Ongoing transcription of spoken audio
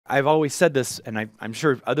I've always said this, and I'm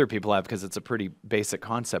sure other people have because it's a pretty basic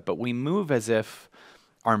concept, but we move as if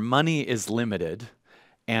our money is limited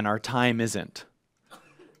and our time isn't,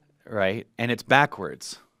 right? And it's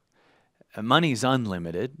backwards. Money's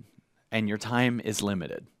unlimited and your time is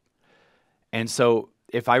limited. And so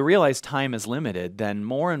if I realize time is limited, then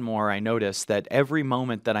more and more I notice that every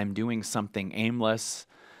moment that I'm doing something aimless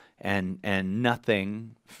and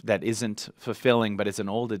nothing that isn't fulfilling but is an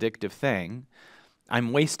old addictive thing,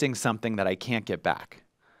 I'm wasting something that I can't get back,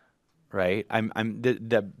 right?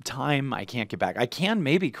 The time I can't get back. I can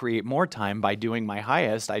maybe create more time by doing my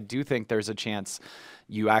highest. I do think there's a chance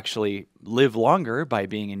you actually live longer by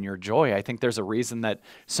being in your joy. I think there's a reason that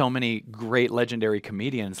so many great legendary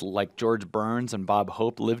comedians like George Burns and Bob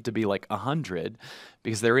Hope lived to be like 100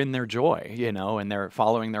 because they're in their joy, you know, and they're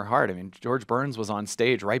following their heart. I mean, George Burns was on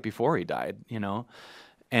stage right before he died, you know,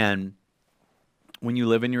 and when you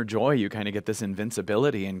live in your joy, you kind of get this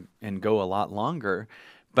invincibility and go a lot longer.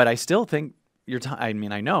 But I still think your time, I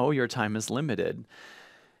mean, I know your time is limited.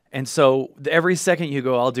 And so every second you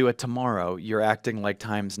go, I'll do it tomorrow, you're acting like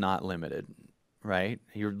time's not limited, right?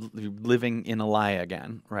 You're living in a lie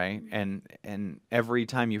again, right? And every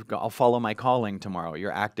time you go, I'll follow my calling tomorrow,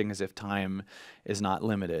 you're acting as if time is not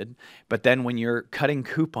limited. But then when you're cutting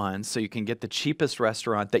coupons so you can get the cheapest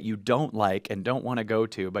restaurant that you don't like and don't want to go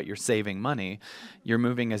to, but you're saving money, you're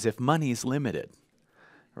moving as if money's limited,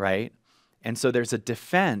 right? And so there's a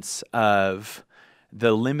defense of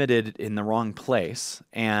the limited in the wrong place,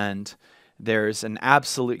 and there's an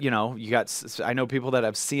absolute, you know, I know people that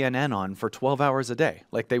have CNN on for 12 hours a day.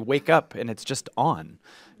 Like they wake up and it's just on,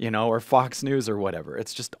 you know, or Fox News or whatever.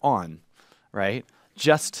 It's just on, right?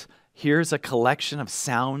 Just here's a collection of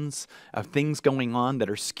sounds of things going on that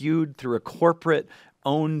are skewed through a corporate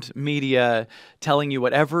owned media telling you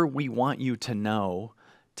whatever we want you to know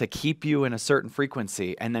to keep you in a certain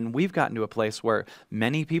frequency. And then we've gotten to a place where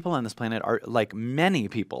many people on this planet are like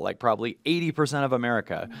probably 80% of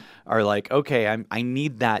America are like, okay, I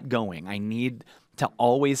need that going. I need to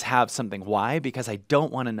always have something. Why? Because I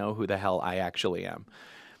don't want to know who the hell I actually am.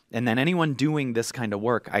 And then anyone doing this kind of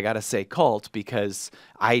work, I got to say cult, because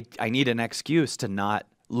I need an excuse to not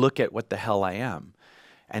look at what the hell I am.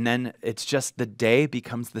 And then it's just the day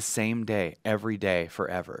becomes the same day every day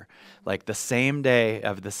forever. Like the same day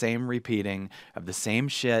of the same repeating, of the same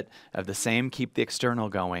shit, of the same keep the external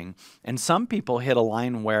going. And some people hit a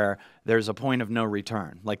line where there's a point of no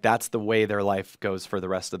return. Like that's the way their life goes for the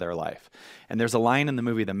rest of their life. And there's a line in the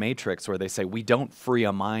movie The Matrix where they say, we don't free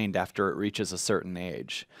a mind after it reaches a certain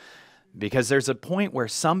age. Because there's a point where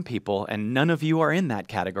some people, and none of you are in that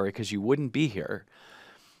category because you wouldn't be here,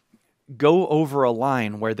 go over a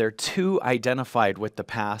line where they're too identified with the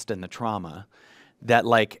past and the trauma that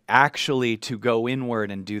like actually to go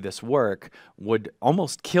inward and do this work would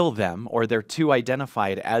almost kill them, or they're too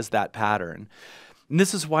identified as that pattern. And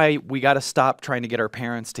this is why we got to stop trying to get our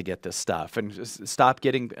parents to get this stuff and just stop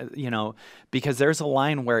getting, you know, because there's a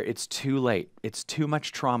line where it's too late. It's too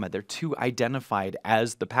much trauma. They're too identified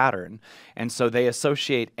as the pattern. And so they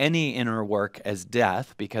associate any inner work as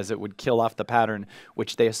death because it would kill off the pattern,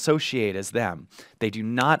 which they associate as them. They do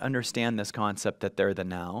not understand this concept that they're the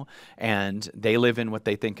now, and they live in what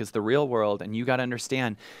they think is the real world. And you got to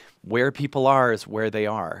understand, where people are is where they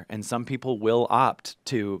are. And some people will opt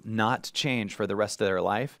to not change for the rest of their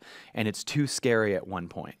life, and it's too scary at one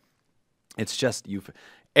point. It's just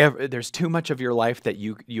there's too much of your life that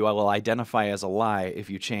you will identify as a lie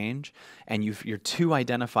if you change, and you're too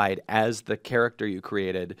identified as the character you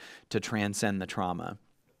created to transcend the trauma.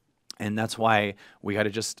 And that's why we got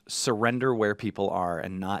to just surrender where people are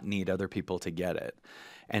and not need other people to get it.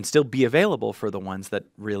 And still be available for the ones that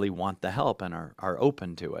really want the help and are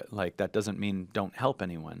open to it. Like, that doesn't mean don't help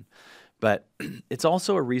anyone. But it's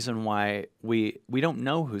also a reason why we don't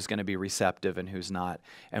know who's going to be receptive and who's not,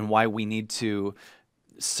 and why we need to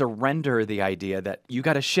surrender the idea that you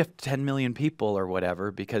got to shift 10 million people or whatever,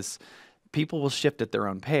 because people will shift at their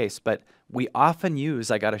own pace. But we often use,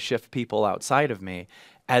 I got to shift people outside of me,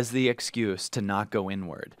 as the excuse to not go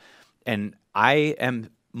inward. And I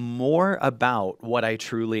am more about what I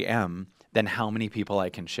truly am than how many people I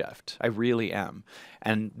can shift. I really am.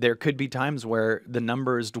 And there could be times where the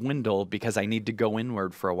numbers dwindle because I need to go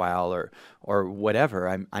inward for a while or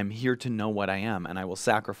whatever. I'm here to know what I am, and I will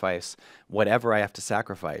sacrifice whatever I have to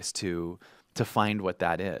sacrifice to find what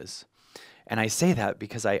that is. And I say that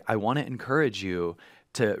because I want to encourage you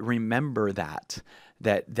to remember that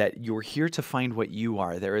that you're here to find what you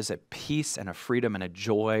are. There is a peace and a freedom and a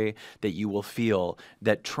joy that you will feel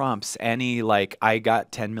that trumps any, like, I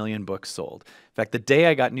got 10 million books sold. In fact, the day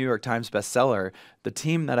I got New York Times bestseller, the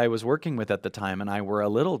team that I was working with at the time and I were a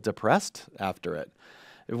little depressed after it.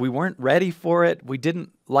 We weren't ready for it. We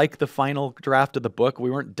didn't like the final draft of the book. We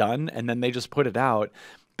weren't done, and then they just put it out.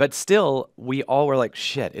 But still, we all were like,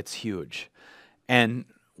 shit, it's huge. And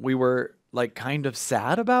we were like kind of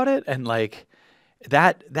sad about it. And like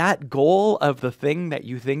that goal of the thing that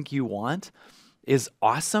you think you want is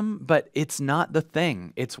awesome, but it's not the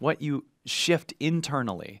thing. It's what you shift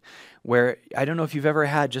internally. Where I don't know if you've ever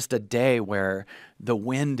had just a day where the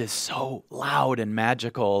wind is so loud and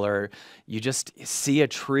magical, or you just see a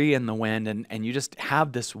tree in the wind and you just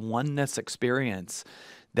have this oneness experience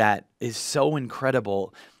that is so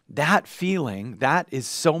incredible. That feeling, that is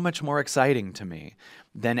so much more exciting to me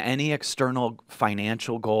than any external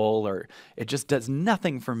financial goal, or it just does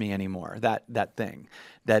nothing for me anymore. That thing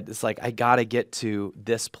that it's like, I got to get to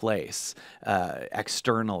this place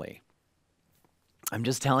externally. I'm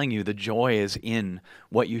just telling you, the joy is in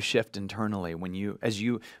what you shift internally.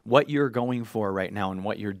 What you're going for right now and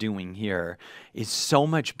what you're doing here is so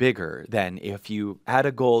much bigger than if you had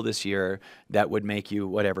a goal this year that would make you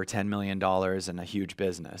whatever, $10 million and a huge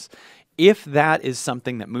business. If that is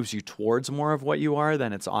something that moves you towards more of what you are,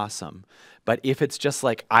 then it's awesome. But if it's just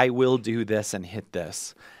like, I will do this and hit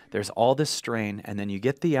this, there's all this strain, and then you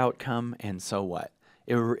get the outcome, and so what?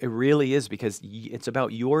 It really is, because it's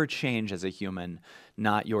about your change as a human,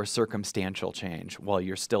 not your circumstantial change, while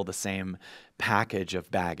you're still the same package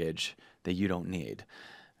of baggage that you don't need,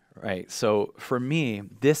 right? So for me,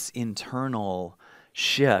 this internal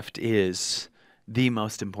shift is the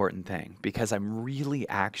most important thing, because I'm really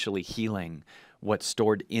actually healing what's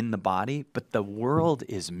stored in the body, but the world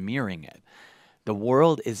is mirroring it. The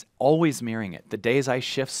world is always mirroring it. The days I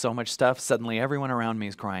shift so much stuff, suddenly everyone around me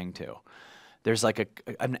is crying too. There's like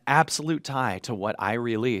an absolute tie to what I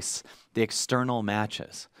release. The external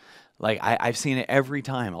matches. Like I've seen it every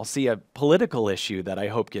time. I'll see a political issue that I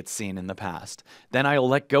hope gets seen in the past. Then I'll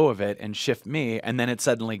let go of it and shift me, and then it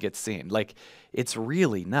suddenly gets seen. Like, it's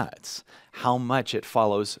really nuts how much it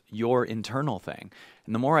follows your internal thing.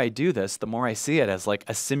 And the more I do this, the more I see it as like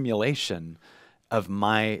a simulation of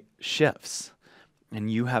my shifts.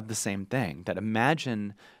 And you have the same thing. That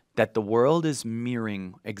imagine that the world is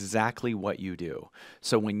mirroring exactly what you do.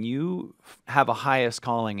 So when you have a highest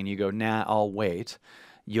calling and you go, nah, I'll wait,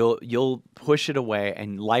 you'll push it away,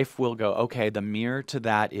 and life will go, okay, the mirror to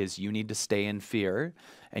that is you need to stay in fear,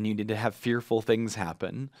 and you need to have fearful things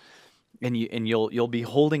happen. And you'll be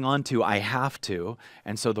holding on to, I have to,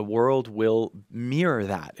 and so the world will mirror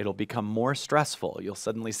that. It'll become more stressful. You'll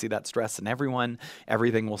suddenly see that stress in everyone.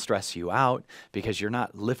 Everything will stress you out because you're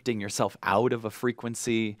not lifting yourself out of a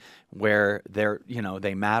frequency where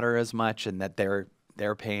they matter as much, and that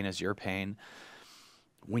their pain is your pain.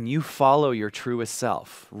 When you follow your truest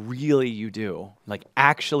self, really you do, like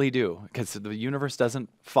actually do, because the universe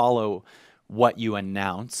doesn't follow what you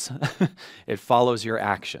announce. It follows your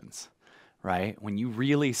actions. Right? When you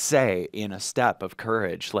really say in a step of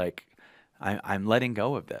courage, like, I'm letting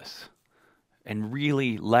go of this, and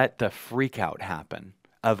really let the freak out happen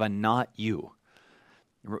of a not you.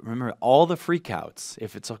 Remember, all the freakouts,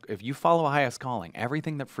 if you follow a highest calling,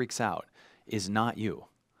 everything that freaks out is not you.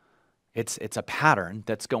 It's a pattern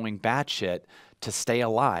that's going batshit to stay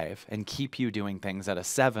alive and keep you doing things at a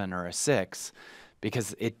 7 or a 6,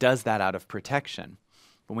 because it does that out of protection.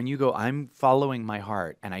 But when you go, I'm following my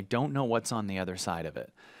heart, and I don't know what's on the other side of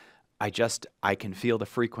it. I can feel the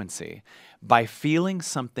frequency. By feeling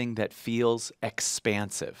something that feels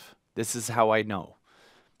expansive, this is how I know.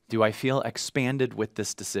 Do I feel expanded with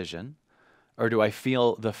this decision, or do I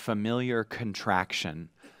feel the familiar contraction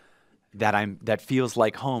that feels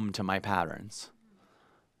like home to my patterns?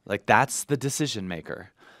 Like, that's the decision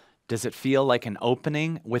maker. Does it feel like an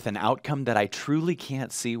opening with an outcome that I truly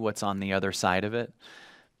can't see what's on the other side of it?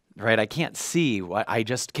 Right? I can't see what, I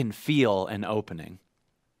just can feel an opening.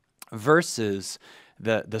 Versus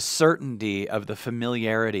the certainty of the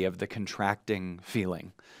familiarity of the contracting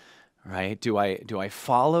feeling. Right? Do I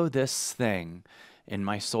follow this thing in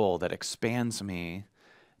my soul that expands me,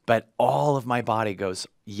 but all of my body goes,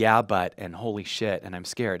 yeah, but, and holy shit, and I'm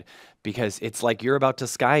scared? Because it's like you're about to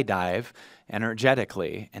skydive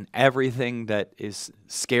energetically, and everything that is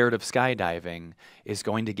scared of skydiving is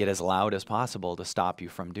going to get as loud as possible to stop you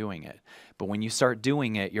from doing it. But when you start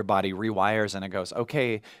doing it, your body rewires and it goes,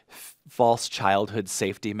 okay, false childhood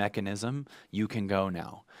safety mechanism, you can go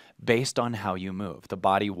now. based on how you move. The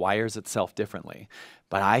body wires itself differently.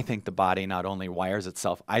 But I think the body not only wires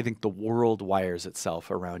itself, I think the world wires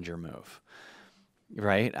itself around your move.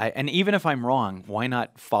 Right? And even if I'm wrong, why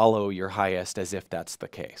not follow your highest as if that's the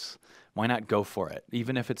case? Why not go for it,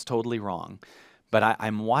 even if it's totally wrong? But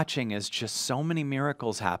I'm watching as just so many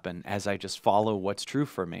miracles happen as I just follow what's true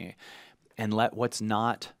for me and let what's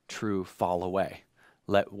not true fall away.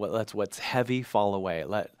 Let what's heavy fall away.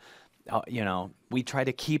 We try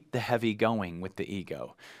to keep the heavy going with the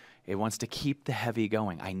ego. It wants to keep the heavy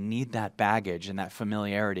going. I need that baggage and that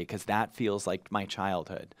familiarity because that feels like my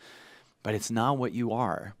childhood. But it's not what you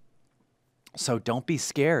are. So don't be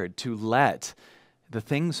scared to let the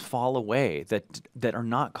things fall away that are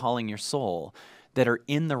not calling your soul, that are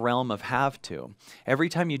in the realm of have to. Every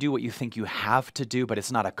time you do what you think you have to do, but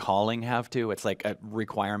it's not a calling have to, it's like a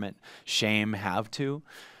requirement, shame have to,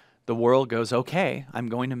 the world goes, okay, I'm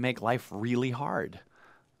going to make life really hard.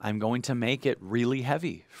 I'm going to make it really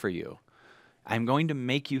heavy for you. I'm going to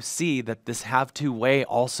make you see that this have to way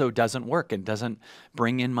also doesn't work and doesn't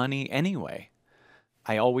bring in money anyway.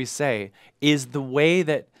 I always say, is the way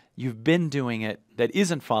that you've been doing it that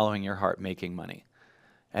isn't following your heart making money?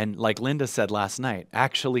 And like Linda said last night,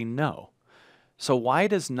 actually no. So why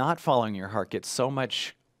does not following your heart get so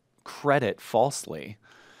much credit falsely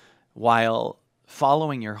while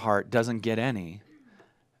following your heart doesn't get any?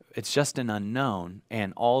 It's just an unknown,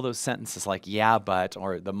 and all those sentences like yeah but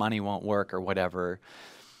or the money won't work or whatever,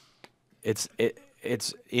 it's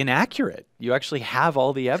inaccurate. You actually have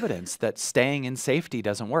all the evidence that staying in safety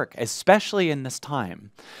doesn't work, especially in this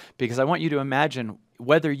time, because I want you to imagine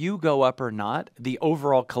whether you go up or not, the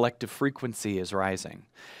overall collective frequency is rising.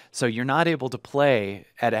 So you're not able to play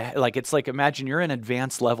at it's like imagine you're in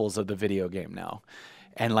advanced levels of the video game now,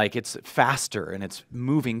 and like it's faster and it's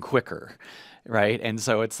moving quicker. Right? And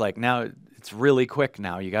so it's like now it's really quick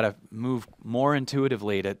now. You got to move more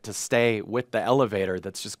intuitively to stay with the elevator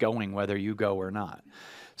that's just going whether you go or not.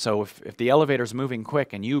 So if the elevator's moving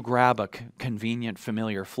quick and you grab a convenient,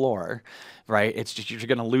 familiar floor, right, it's just you're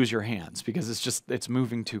going to lose your hands because it's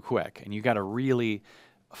moving too quick. And you got to really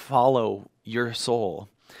follow your soul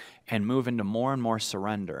and move into more and more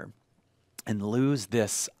surrender and lose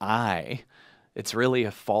this I. It's really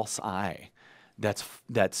a false I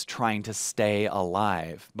that's trying to stay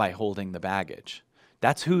alive by holding the baggage.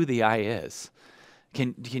 That's who the I is.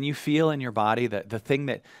 Can you feel in your body that the thing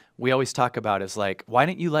that we always talk about is like, why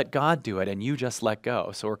didn't you let God do it and you just let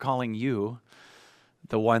go? So we're calling you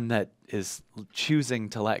the one that is choosing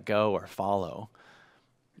to let go or follow.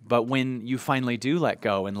 But when you finally do let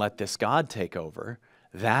go and let this God take over,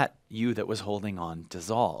 that you that was holding on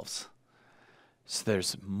dissolves. So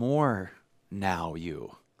there's more now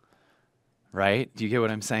you. Right? Do you get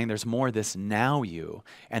what I'm saying? There's more this now you.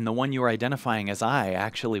 And the one you were identifying as I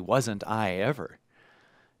actually wasn't I ever.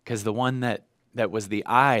 Because the one that was the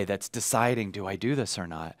I that's deciding, do I do this or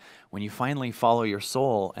not? When you finally follow your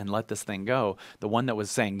soul and let this thing go, the one that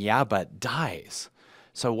was saying, yeah, but dies.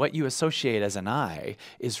 So what you associate as an I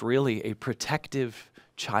is really a protective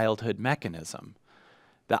childhood mechanism.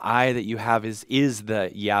 The I that you have is the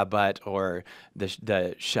yeah but or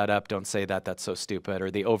the shut up, don't say that, that's so stupid, or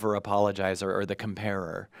the over apologizer or the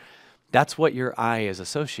comparer. That's what your I is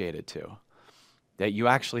associated to. That you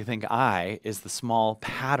actually think I is the small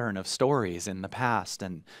pattern of stories in the past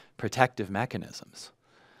and protective mechanisms.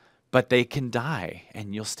 But they can die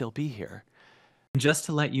and you'll still be here. Just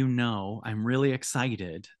to let you know, I'm really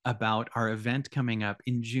excited about our event coming up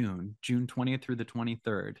in June 20th through the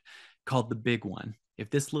 23rd, called The Big One. If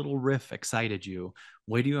this little riff excited you,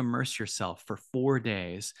 wait till you immerse yourself for 4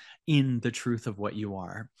 days in the truth of what you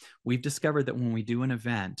are. We've discovered that when we do an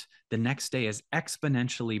event, the next day is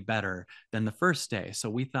exponentially better than the first day. So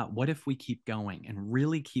we thought, what if we keep going and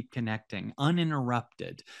really keep connecting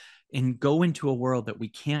uninterrupted and go into a world that we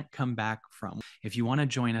can't come back from? If you want to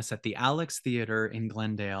join us at the Alex Theater in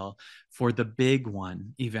Glendale for the Big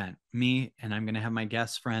One event, me and I'm going to have my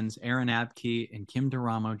guest friends, Aaron Abke and Kim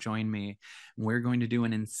DeRamo, join me. We're going to do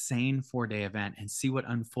an insane 4-day event and see what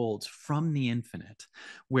unfolds from the infinite,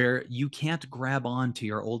 where you can't grab on to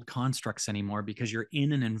your old constructs anymore because you're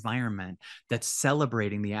in an environment that's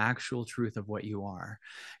celebrating the actual truth of what you are.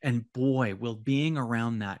 And boy, will being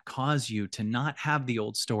around that cause you to not have the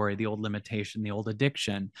old story, the old limitation, the old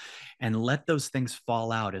addiction, and let those things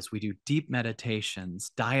fall out as we do deep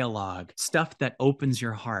meditations, dialogue, stuff that opens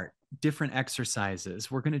your heart, different exercises.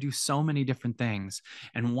 We're going to do so many different things.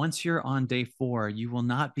 And once you're on day 4, you will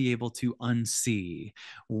not be able to unsee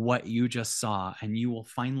what you just saw. And you will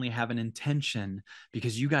finally have an intention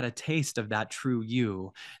because you got a taste of that true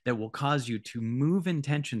you that will cause you to move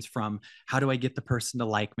intentions from how do I get the person to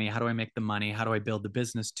like me? How do I make the money? How do I build the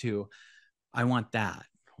business to I want that.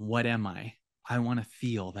 What am I? I want to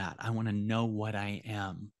feel that. I want to know what I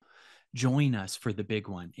am. Join us for the big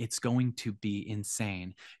one. It's going to be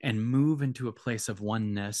insane. And move into a place of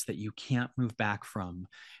oneness that you can't move back from.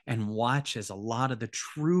 And watch as a lot of the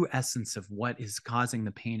true essence of what is causing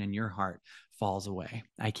the pain in your heart falls away.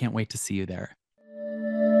 I can't wait to see you there.